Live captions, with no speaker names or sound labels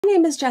My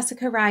name is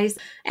Jessica Rice,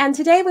 and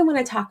today we want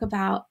to talk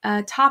about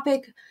a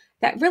topic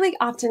that really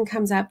often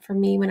comes up for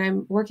me when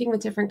I'm working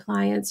with different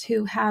clients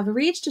who have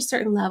reached a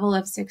certain level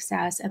of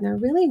success and they're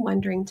really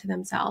wondering to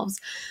themselves,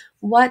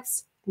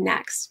 what's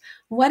next?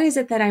 What is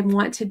it that I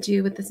want to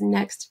do with this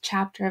next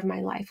chapter of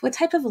my life? What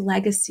type of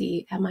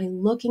legacy am I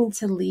looking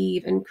to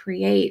leave and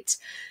create,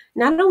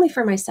 not only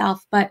for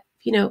myself, but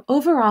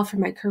overall for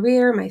my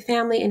career, my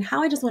family, and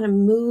how I just want to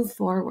move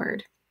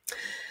forward.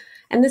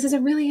 And this is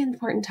a really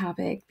important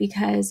topic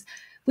because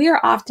we are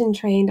often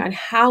trained on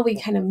how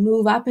we kind of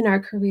move up in our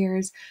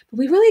careers, but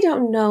we really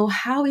don't know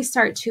how we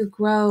start to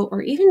grow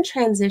or even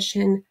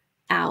transition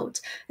out.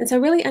 And so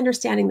really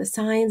understanding the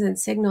signs and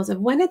signals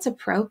of when it's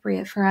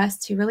appropriate for us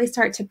to really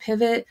start to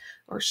pivot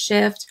or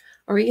shift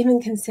or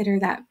even consider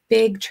that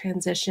big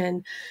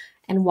transition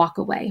and walk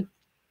away.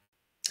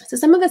 So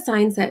some of the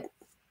signs that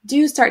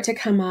do start to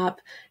come up,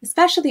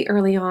 especially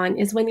early on,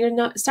 is when you're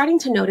not starting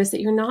to notice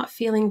that you're not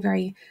feeling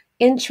very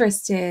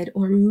interested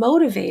or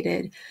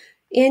motivated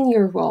in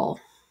your role.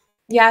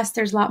 Yes,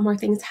 there's a lot more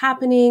things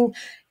happening.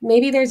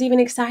 Maybe there's even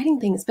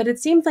exciting things, but it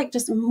seems like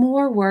just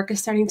more work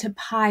is starting to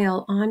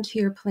pile onto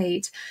your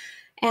plate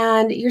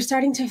and you're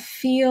starting to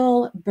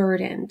feel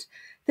burdened.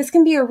 This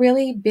can be a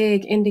really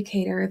big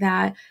indicator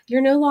that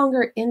you're no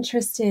longer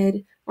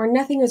interested or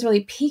nothing is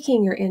really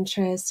piquing your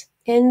interest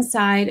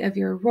inside of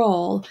your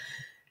role.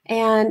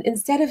 And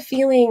instead of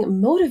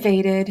feeling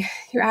motivated,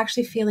 you're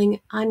actually feeling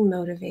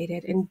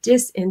unmotivated and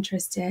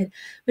disinterested,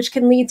 which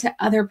can lead to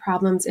other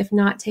problems if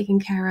not taken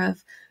care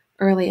of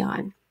early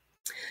on.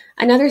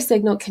 Another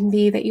signal can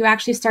be that you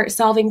actually start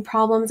solving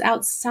problems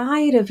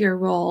outside of your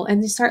role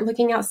and you start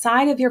looking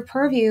outside of your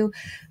purview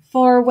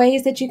for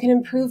ways that you can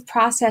improve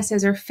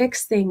processes or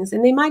fix things.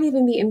 And they might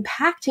even be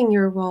impacting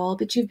your role,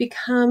 but you've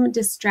become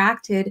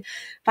distracted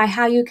by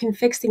how you can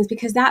fix things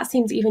because that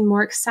seems even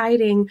more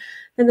exciting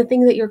than the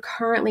thing that you're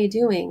currently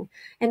doing.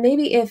 And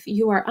maybe if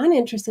you are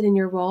uninterested in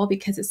your role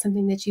because it's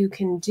something that you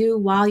can do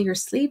while you're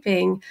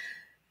sleeping,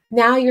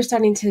 now you're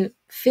starting to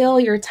fill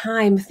your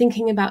time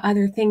thinking about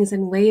other things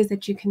and ways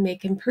that you can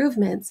make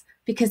improvements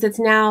because it's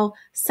now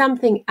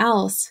something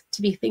else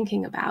to be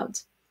thinking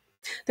about.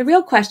 The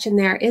real question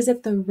there, is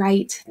it the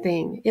right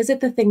thing? Is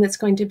it the thing that's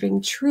going to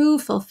bring true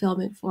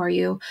fulfillment for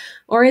you?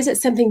 Or is it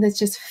something that's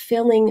just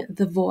filling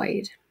the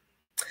void?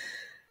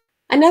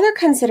 Another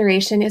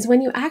consideration is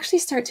when you actually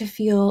start to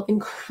feel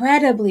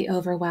incredibly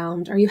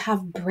overwhelmed or you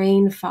have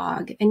brain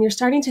fog and you're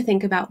starting to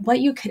think about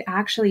what you could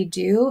actually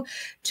do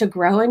to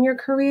grow in your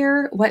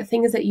career, what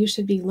things that you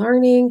should be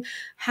learning,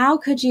 how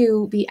could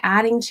you be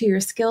adding to your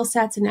skill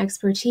sets and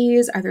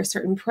expertise? Are there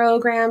certain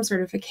programs,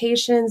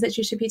 certifications that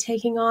you should be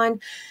taking on?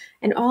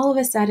 And all of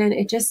a sudden,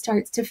 it just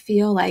starts to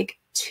feel like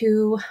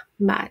too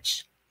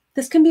much.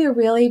 This can be a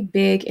really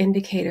big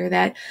indicator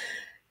that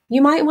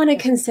you might want to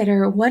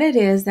consider what it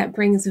is that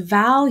brings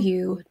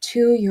value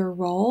to your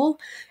role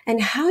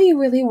and how you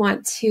really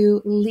want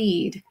to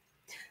lead.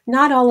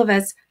 Not all of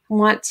us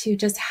want to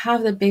just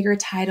have the bigger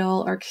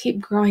title or keep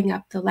growing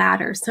up the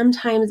ladder.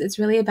 Sometimes it's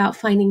really about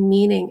finding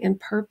meaning and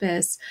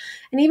purpose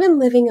and even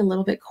living a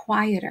little bit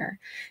quieter.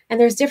 And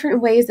there's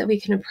different ways that we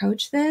can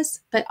approach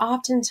this, but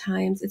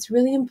oftentimes it's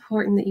really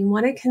important that you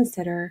want to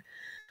consider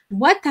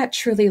what that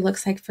truly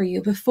looks like for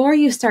you before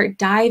you start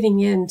diving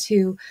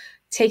into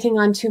taking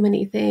on too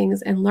many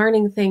things and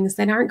learning things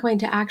that aren't going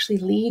to actually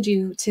lead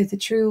you to the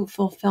true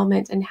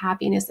fulfillment and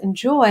happiness and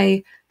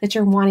joy that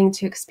you're wanting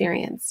to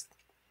experience.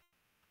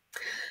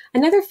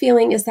 Another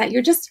feeling is that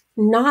you're just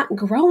not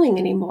growing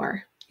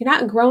anymore. You're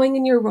not growing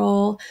in your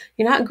role.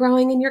 You're not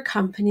growing in your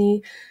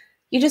company.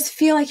 You just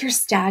feel like you're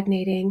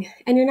stagnating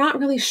and you're not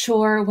really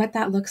sure what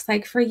that looks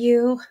like for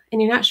you.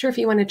 And you're not sure if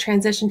you want to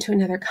transition to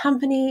another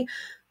company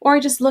or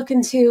just look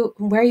into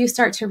where you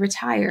start to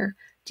retire.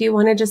 Do you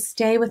want to just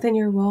stay within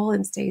your role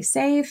and stay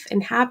safe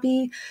and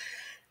happy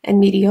and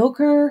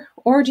mediocre?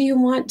 Or do you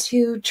want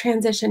to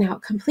transition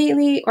out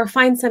completely or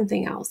find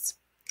something else?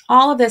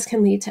 All of this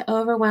can lead to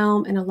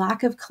overwhelm and a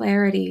lack of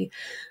clarity,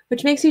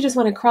 which makes you just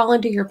want to crawl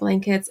into your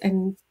blankets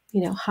and,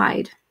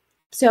 hide.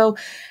 So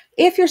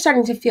if you're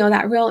starting to feel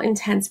that real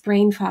intense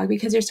brain fog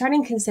because you're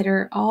starting to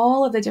consider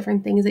all of the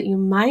different things that you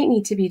might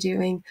need to be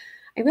doing,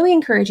 I really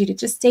encourage you to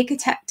just take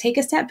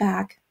a step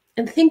back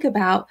and think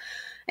about,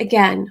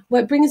 again,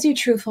 what brings you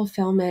true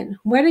fulfillment?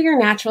 Where do your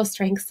natural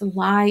strengths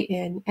lie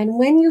in? And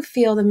when you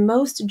feel the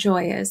most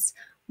joyous,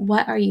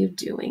 what are you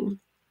doing?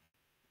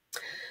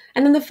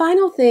 And then the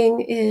final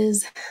thing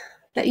is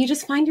that you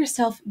just find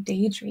yourself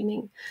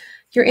daydreaming.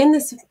 You're in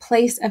this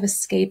place of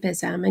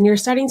escapism and you're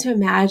starting to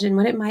imagine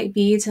what it might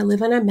be to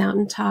live on a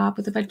mountaintop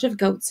with a bunch of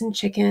goats and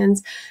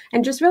chickens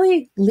and just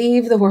really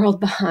leave the world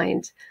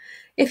behind.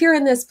 If you're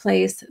in this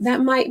place,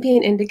 that might be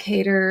an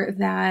indicator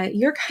that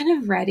you're kind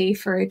of ready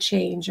for a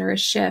change or a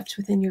shift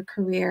within your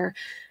career.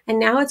 And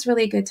now it's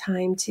really a good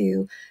time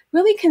to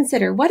really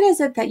consider, what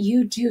is it that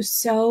you do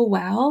so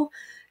well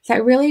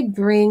that really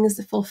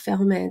brings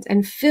fulfillment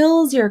and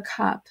fills your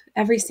cup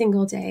every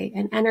single day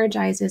and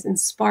energizes and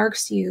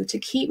sparks you to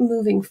keep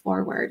moving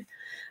forward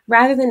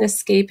rather than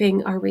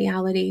escaping our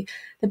reality,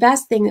 the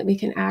best thing that we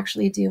can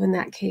actually do in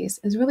that case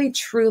is really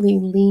truly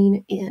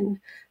lean in.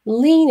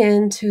 Lean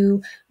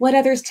into what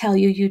others tell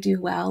you you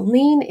do well.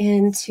 Lean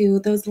into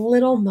those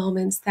little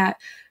moments that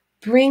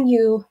bring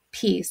you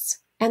peace,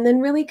 and then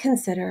really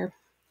consider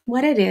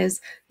what it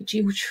is that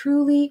you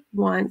truly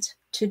want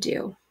to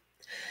do.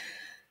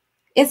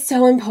 It's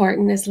so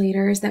important as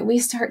leaders that we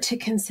start to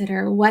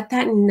consider what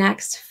that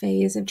next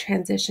phase of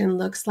transition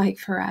looks like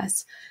for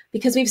us,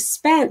 because we've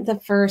spent the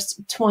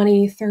first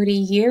 20, 30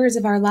 years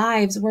of our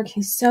lives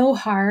working so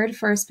hard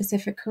for a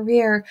specific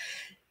career,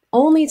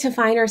 only to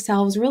find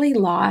ourselves really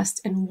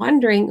lost and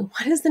wondering,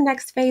 what does the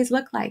next phase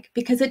look like?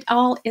 Because it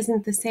all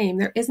isn't the same.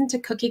 There isn't a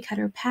cookie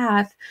cutter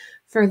path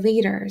for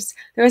leaders.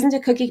 There isn't a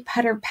cookie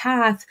cutter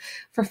path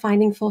for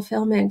finding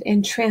fulfillment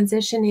and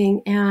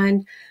transitioning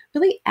and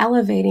really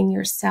elevating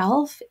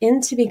yourself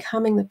into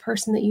becoming the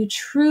person that you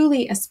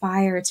truly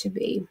aspire to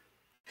be.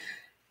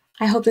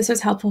 I hope this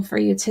was helpful for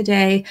you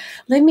today.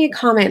 Leave me a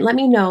comment. Let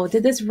me know.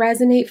 Did this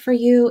resonate for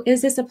you?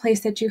 Is this a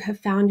place that you have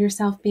found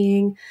yourself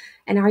being?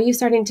 And are you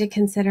starting to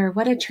consider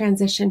what a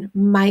transition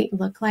might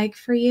look like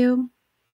for you?